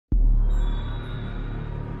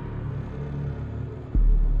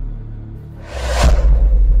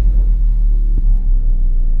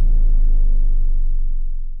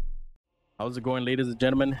How's it going, ladies and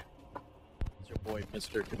gentlemen? It's your boy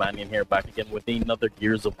Mr. CAYMANIAN here, back again with another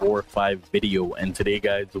Gears of War 5 video. And today,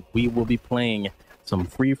 guys, we will be playing some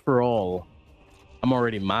free-for-all. I'm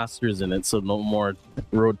already masters in it, so no more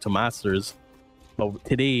road to masters. But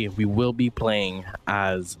today we will be playing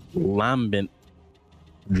as Lambent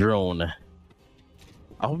drone.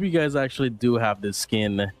 I hope you guys actually do have this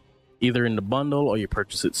skin either in the bundle or you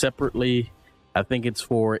purchase it separately. I think it's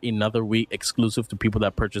for another week exclusive to people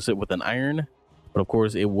that purchase it with an iron. But of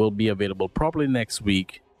course, it will be available probably next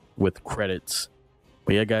week with credits.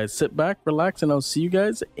 But yeah, guys, sit back, relax, and I'll see you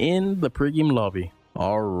guys in the pregame lobby.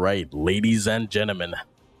 All right, ladies and gentlemen,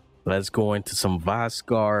 let's go into some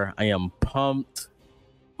Vaskar. I am pumped,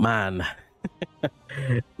 man.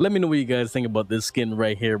 Let me know what you guys think about this skin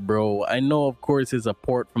right here, bro. I know, of course, it's a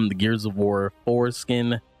port from the Gears of War 4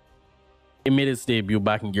 skin. It made its debut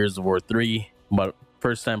back in Gears of War 3, but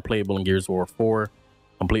first time playable in Gears of War 4.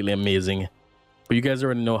 Completely amazing. But you guys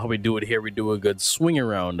already know how we do it here. We do a good swing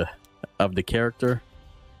around of the character.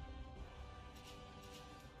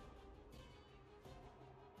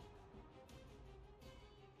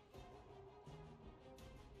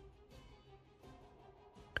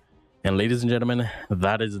 And ladies and gentlemen,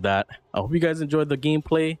 that is that. I hope you guys enjoyed the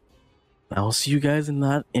gameplay. I'll see you guys in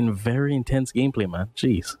that very intense gameplay, man.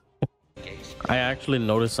 Jeez. I actually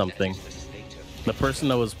noticed something. The person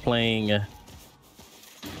that was playing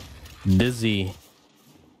Dizzy,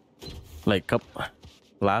 like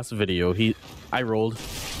last video, I rolled.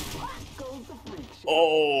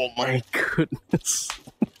 Oh my goodness.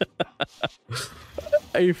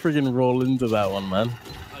 I freaking roll into that one, man.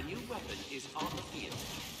 A new weapon is on the field.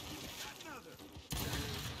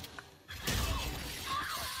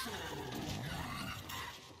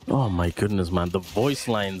 Oh my goodness, man. The voice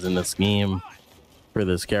lines in this game for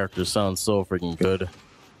this character sound so freaking good. A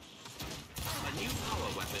new power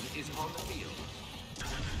weapon is on the field.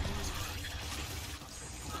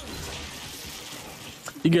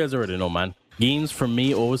 You guys already know, man. Games for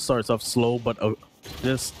me always starts off slow, but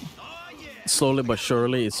just slowly but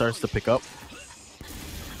surely it starts to pick up.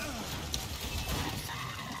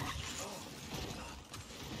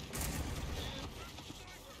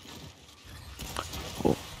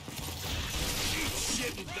 Oh.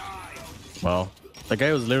 Wow. The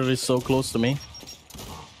guy was literally so close to me.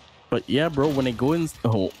 But yeah, bro, when it goes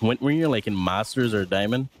when you're like in Masters or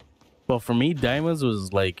Diamond, well, for me, Diamonds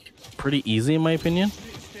was like pretty easy in my opinion.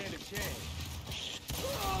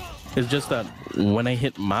 It's just that when I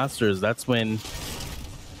hit Masters, that's when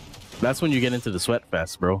you get into the sweat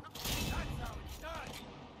fest, bro.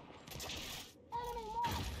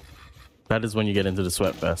 That is when you get into the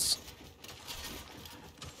sweat fest.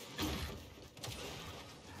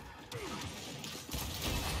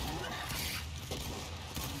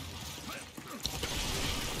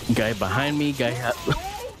 Guy behind me,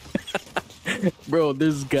 bro,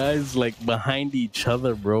 there's guys like behind each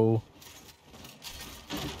other, bro.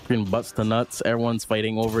 Freaking butts to nuts. Everyone's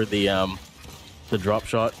fighting over the drop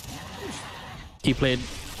shot. He played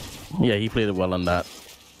it well on that.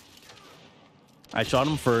 I shot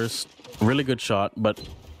him first, really good shot, but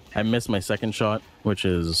I missed my second shot,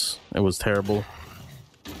 it was terrible.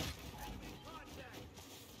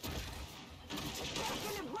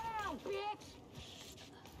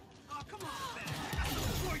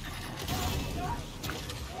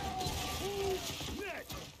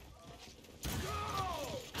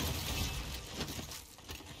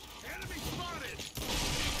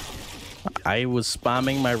 I was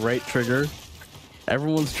spamming my right trigger.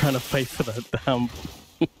 Everyone's trying to fight for that damn...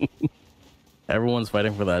 Everyone's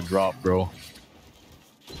fighting for that drop, bro.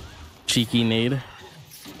 Cheeky nade.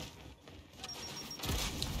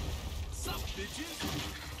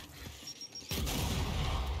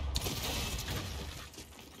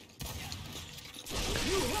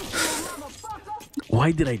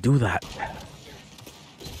 Why did I do that?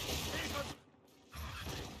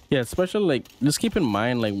 Yeah, especially like just keep in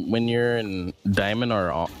mind like when you're in Diamond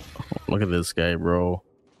or look at this guy, bro.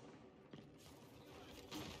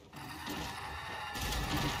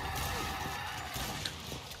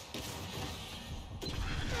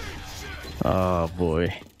 Oh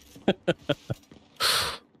boy.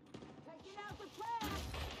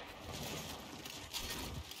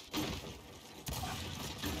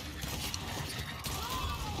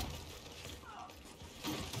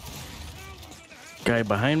 Guy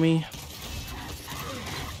behind me.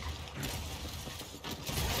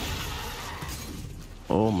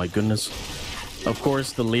 Oh my goodness. Of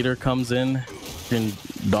course the leader comes in and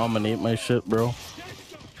dominate my shit, bro.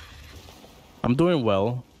 I'm doing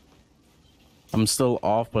well. I'm still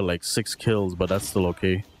off by like 6 kills, but that's still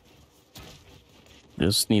okay.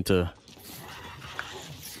 Just need to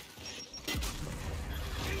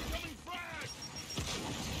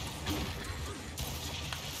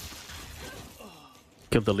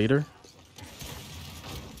Kill the leader.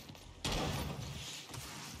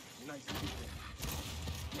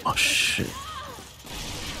 Oh shit.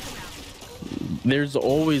 There's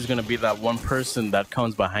always gonna be that one person that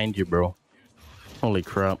comes behind you, bro. Holy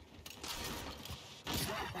crap.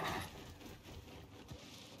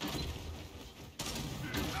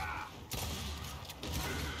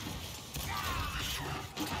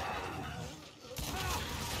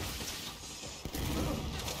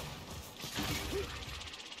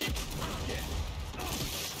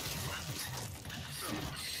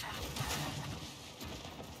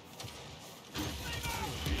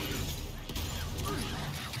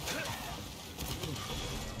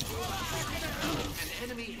 An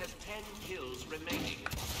enemy has 10 kills remaining.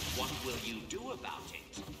 What will you do about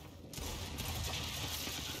it?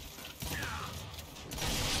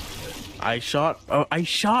 I shot. Oh, I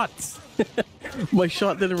shot. My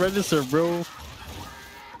shot didn't register, bro.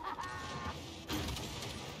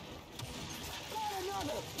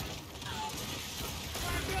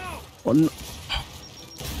 Oh, no.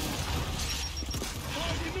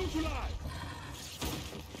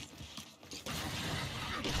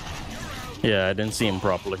 Yeah, I didn't see him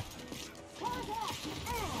properly.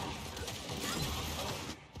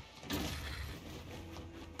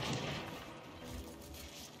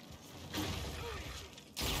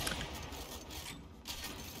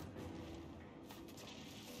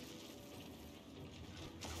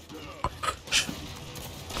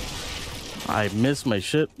 I missed my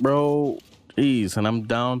shit, bro. Jeez, and I'm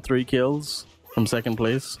down 3 kills from second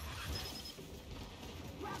place.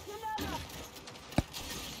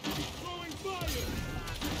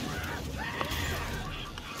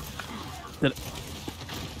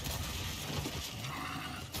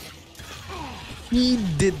 He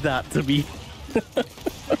did that to me. That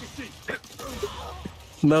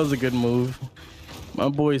was a good move. My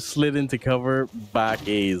boy slid into cover, back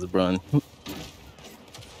A's, bro. An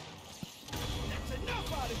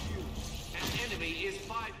enemy is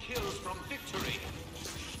 5 kills from victory.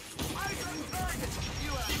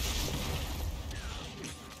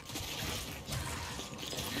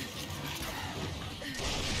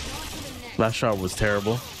 That shot was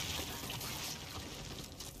terrible.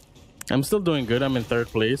 I'm still doing good. I'm in 3rd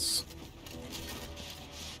place.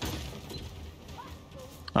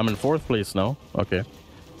 I'm in 4th place now. Okay.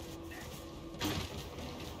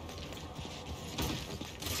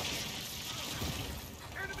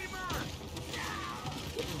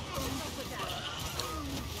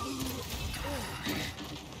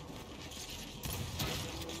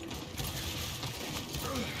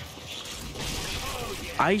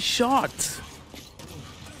 I shot.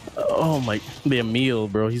 Oh my, the Emil,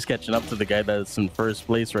 bro. He's catching up to the guy that's in 1st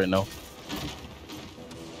place right now.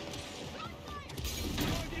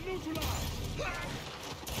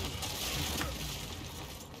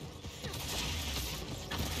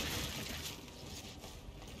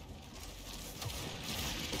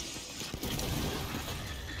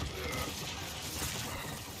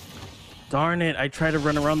 Darn it, I tried to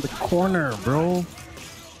run around the corner, bro.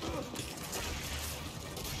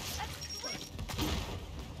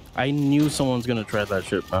 I knew someone's gonna try that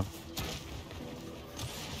shit, man.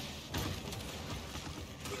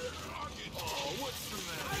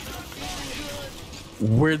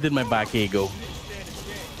 Where did my back A go?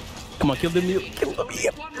 Come on, kill the Emil. Kill the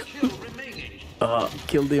Emil.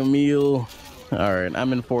 Kill the Emil. Alright,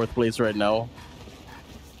 I'm in 4th place right now.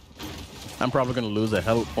 I'm probably gonna lose a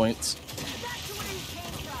hell of points.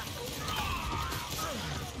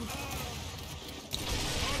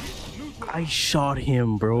 I shot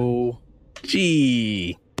him, bro.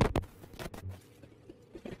 Gee.